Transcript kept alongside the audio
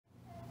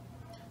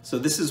So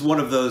this is one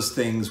of those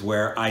things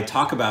where I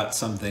talk about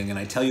something and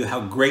I tell you how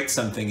great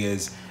something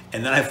is,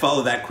 and then I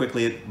follow that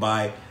quickly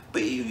by,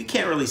 but you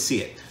can't really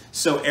see it.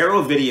 So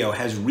Arrow Video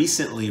has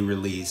recently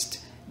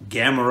released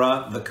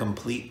GAMERA, the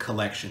complete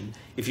collection.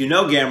 If you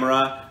know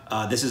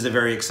GAMERA, this is a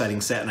very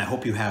exciting set, and I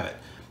hope you have it.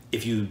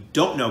 If you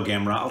don't know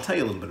GAMERA, I'll tell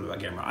you a little bit about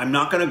GAMERA. I'm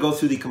not going to go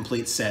through the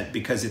complete set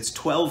because it's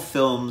 12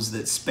 films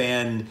that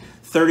span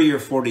 30 or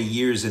 40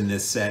 years in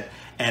this set,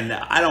 and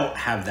I don't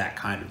have that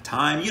kind of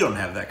time. You don't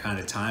have that kind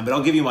of time, but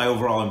I'll give you my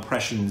overall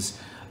impressions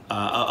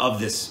of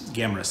this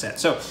GAMERA set.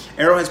 So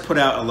Arrow has put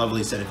out a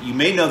lovely set. You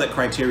may know that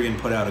Criterion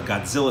put out a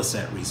Godzilla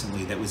set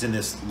recently that was in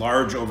this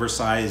large,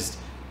 oversized,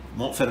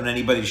 won't fit on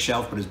anybody's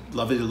shelf, but is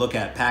lovely to look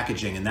at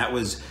packaging, and that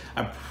was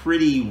a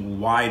pretty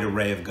wide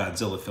array of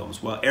Godzilla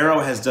films. Well, Arrow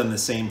has done the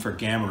same for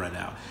GAMERA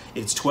now.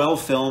 It's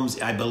 12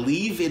 films. I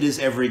believe it is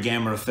every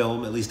GAMERA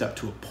film, at least up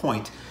to a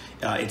point.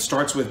 It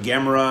starts with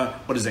GAMERA,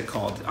 what is it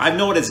called? I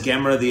know it as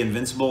GAMERA the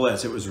Invincible,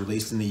 as it was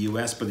released in the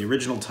US, but the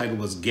original title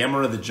was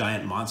GAMERA the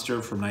Giant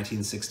Monster from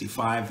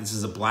 1965. This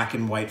is a black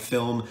and white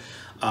film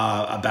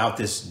about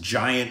this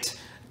giant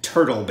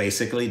turtle,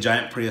 basically,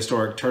 giant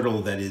prehistoric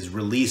turtle that is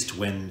released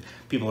when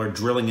people are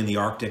drilling in the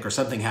Arctic or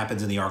something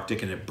happens in the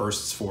Arctic and it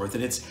bursts forth.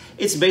 And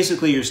it's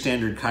basically your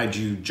standard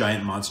kaiju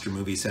giant monster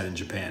movie set in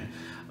Japan.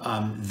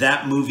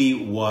 That movie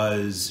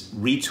was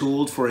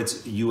retooled for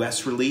its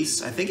US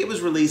release. I think it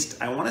was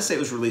released, I want to say it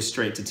was released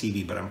straight to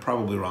TV, but I'm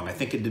probably wrong. I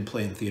think it did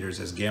play in theaters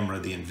as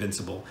GAMERA the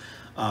Invincible.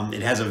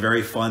 It has a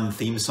very fun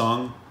theme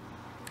song,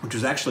 which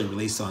was actually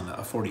released on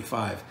a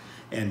 45.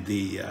 And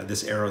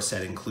this Arrow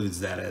set includes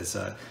that as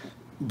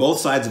both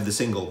sides of the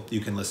single you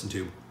can listen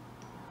to.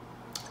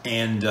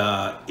 And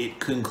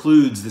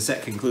the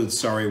set concludes,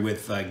 sorry,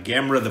 with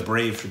GAMERA the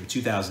Brave from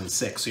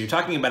 2006. So you're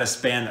talking about a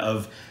span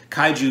of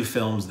kaiju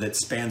films that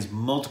spans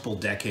multiple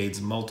decades,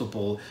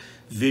 multiple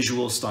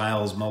visual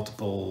styles,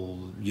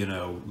 multiple, you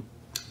know,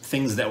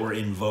 things that were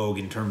in vogue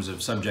in terms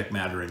of subject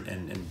matter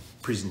and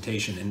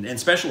presentation and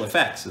special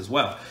effects as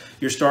well.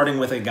 You're starting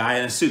with a guy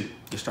in a suit.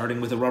 You're starting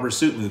with a rubber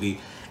suit movie,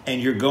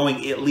 and you're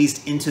going at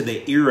least into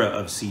the era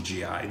of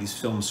CGI. These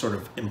films sort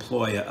of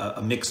employ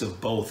a mix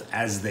of both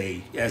as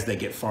they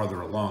get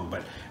farther along,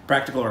 but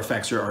practical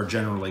effects are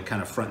generally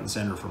kind of front and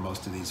center for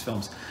most of these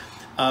films.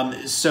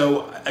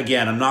 So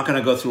again, I'm not going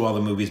to go through all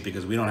the movies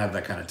because we don't have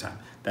that kind of time.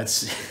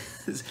 That's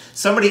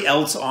somebody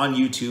else on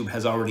YouTube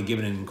has already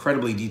given an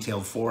incredibly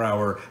detailed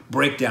 4-hour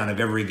breakdown of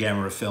every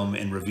GAMERA film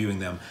and reviewing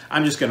them.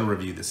 I'm just going to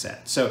review the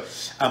set. So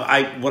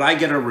I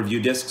get a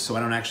review disc, so I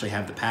don't actually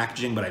have the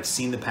packaging, but I've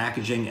seen the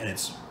packaging and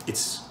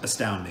it's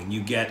astounding.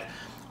 You get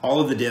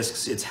all of the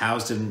discs. It's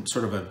housed in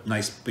sort of a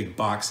nice big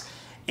box,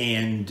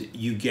 and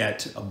you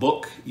get a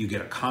book, you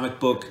get a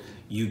comic book,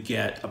 you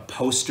get a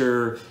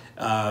poster.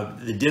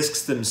 The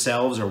discs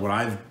themselves are what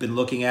I've been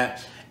looking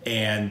at,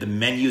 and the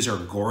menus are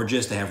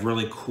gorgeous. They have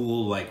really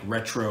cool, like,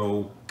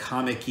 retro,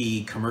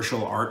 comic-y,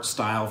 commercial art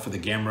style for the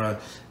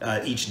GAMERA.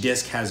 Each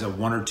disc has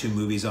 1 or 2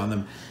 movies on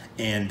them,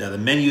 and the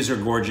menus are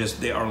gorgeous.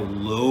 They are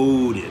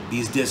loaded.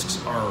 These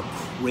discs are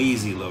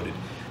crazy loaded.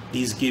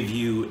 These give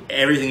you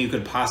everything you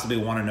could possibly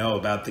want to know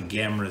about the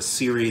GAMERA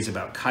series,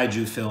 about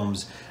kaiju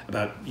films,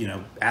 about, you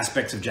know,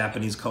 aspects of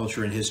Japanese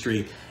culture and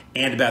history,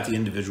 and about the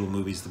individual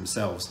movies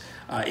themselves.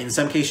 In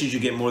some cases,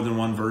 you get more than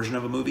one version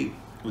of a movie.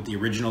 With the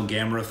original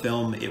GAMERA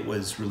film, it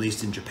was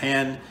released in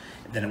Japan,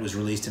 then it was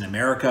released in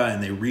America,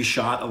 and they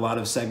reshot a lot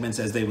of segments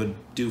as they would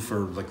do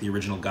for, like, the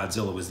original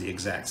Godzilla was the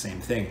exact same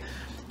thing.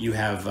 You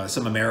have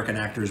some American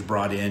actors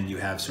brought in, you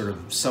have sort of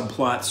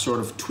subplots sort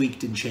of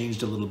tweaked and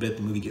changed a little bit,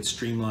 the movie gets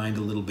streamlined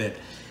a little bit,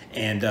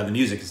 and the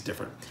music is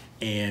different.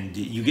 And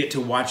you get to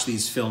watch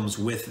these films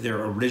with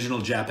their original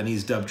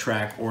Japanese dub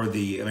track or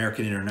the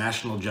American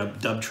International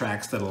dub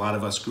tracks that a lot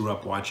of us grew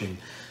up watching.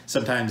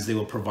 Sometimes they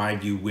will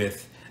provide you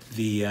with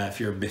the, if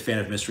you're a fan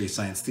of Mystery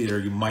Science Theater,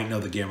 you might know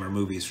the GAMERA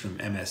movies from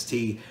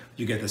MST.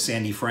 You get the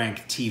Sandy Frank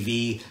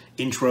TV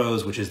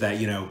intros, which is that,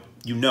 you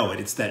know it.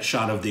 It's that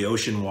shot of the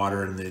ocean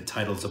water and the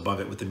titles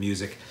above it with the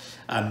music.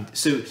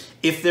 So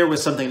if there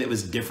was something that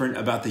was different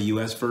about the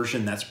US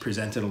version, that's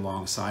presented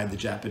alongside the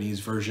Japanese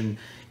version.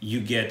 You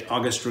get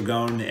August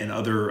Dragon and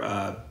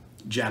other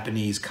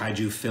Japanese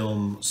kaiju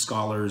film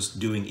scholars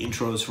doing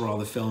intros for all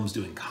the films,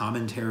 doing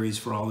commentaries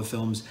for all the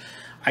films.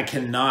 I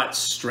cannot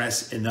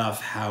stress enough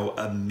how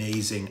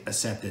amazing a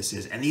set this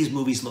is. And these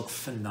movies look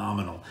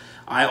phenomenal.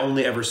 I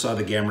only ever saw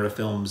the GAMERA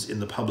films in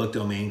the public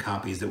domain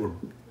copies that were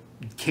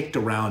kicked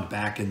around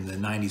back in the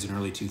 90s and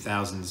early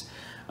 2000s.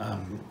 I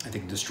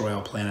think Destroy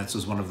All Planets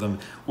was one of them,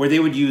 where they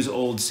would use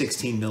old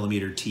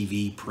 16mm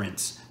TV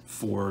prints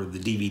for the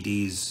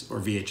DVDs or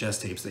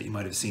VHS tapes that you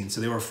might have seen.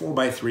 So they were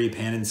 4:3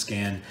 pan and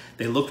scan.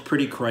 They looked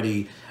pretty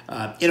cruddy.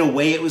 In a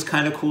way, it was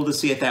kind of cool to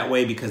see it that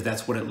way because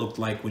that's what it looked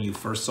like when you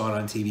first saw it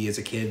on TV as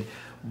a kid.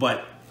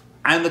 But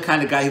I'm the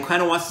kind of guy who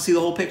kind of wants to see the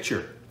whole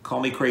picture.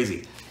 Call me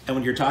crazy. And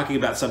when you're talking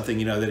about something,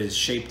 you know, that is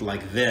shaped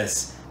like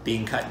this,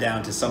 being cut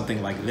down to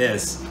something like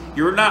this,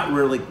 you're kind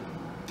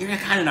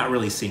of not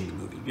really seeing the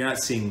movie. You're not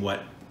seeing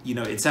what, you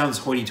know, it sounds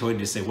hoity-toity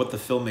to say what the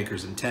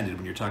filmmakers intended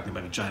when you're talking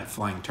about a giant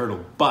flying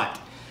turtle, but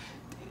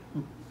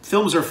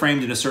films are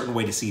framed in a certain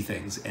way to see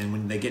things, and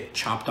when they get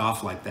chopped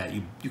off like that,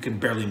 you can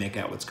barely make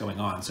out what's going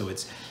on. So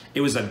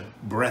it was a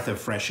breath of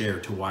fresh air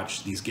to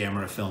watch these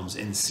GAMERA films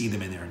and see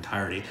them in their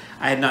entirety.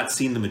 I had not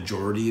seen the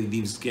majority of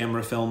these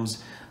GAMERA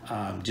films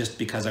just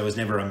because I was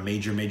never a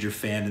major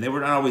fan, and they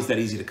were not always that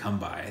easy to come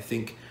by. I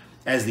think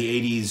as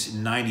the 80s,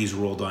 90s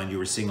rolled on, you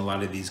were seeing a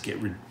lot of these get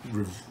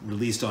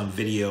released on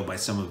video by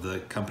some of the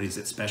companies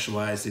that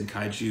specialized in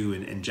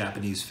kaiju and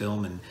Japanese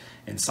film and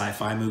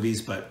sci-fi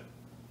movies, but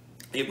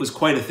it was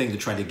quite a thing to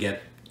try to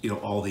get, you know,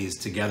 all these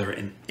together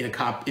in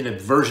a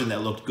version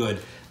that looked good,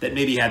 that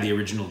maybe had the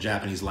original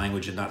Japanese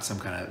language and not some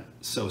kind of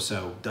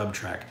so-so dub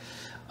track.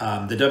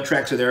 The dub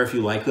tracks are there if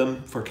you like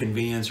them for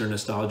convenience or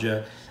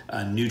nostalgia.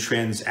 New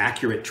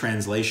accurate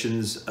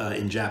translations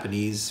in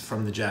Japanese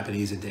from the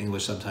Japanese into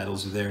English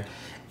subtitles are there.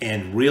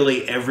 And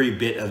really every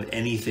bit of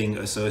anything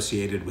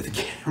associated with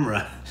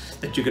GAMERA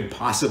that you could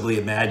possibly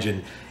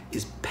imagine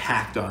is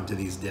packed onto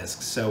these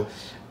discs. So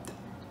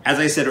as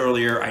I said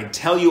earlier, I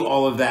tell you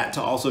all of that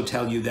to also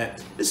tell you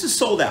that this is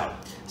sold out.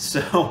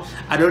 So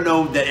I don't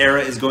know that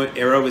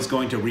Arrow is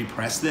going to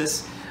repress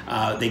this.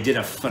 They did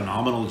a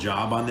phenomenal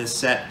job on this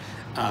set.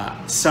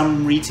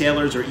 Some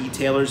retailers or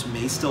e-tailers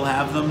may still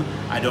have them.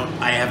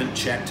 I haven't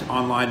checked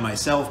online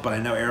myself, but I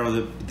know Arrow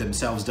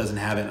themselves doesn't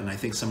have it, and I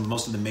think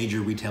most of the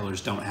major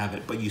retailers don't have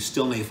it, but you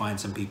still may find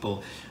some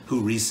people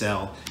who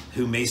resell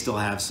who may still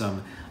have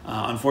some.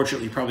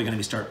 Unfortunately, you're probably going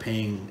to start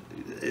paying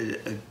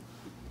a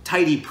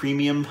tidy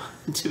premium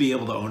to be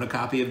able to own a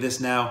copy of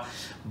this now,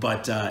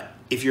 but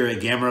if you're a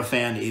GAMERA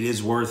fan, it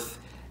is worth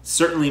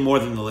certainly more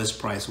than the list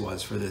price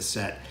was for this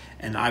set.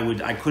 And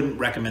I couldn't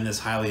recommend this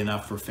highly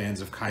enough for fans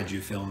of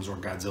kaiju films or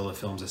Godzilla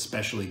films,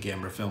 especially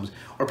GAMERA films,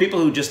 or people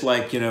who just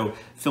like, you know,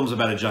 films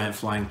about a giant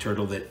flying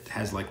turtle that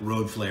has like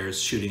road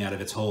flares shooting out of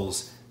its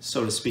holes,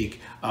 so to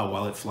speak,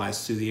 while it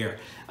flies through the air.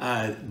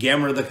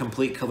 GAMERA, the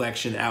complete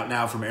collection, out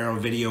now from Arrow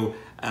Video.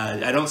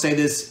 I don't say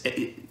this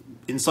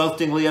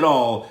insultingly at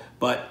all,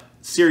 but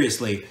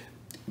seriously,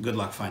 good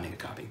luck finding a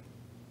copy.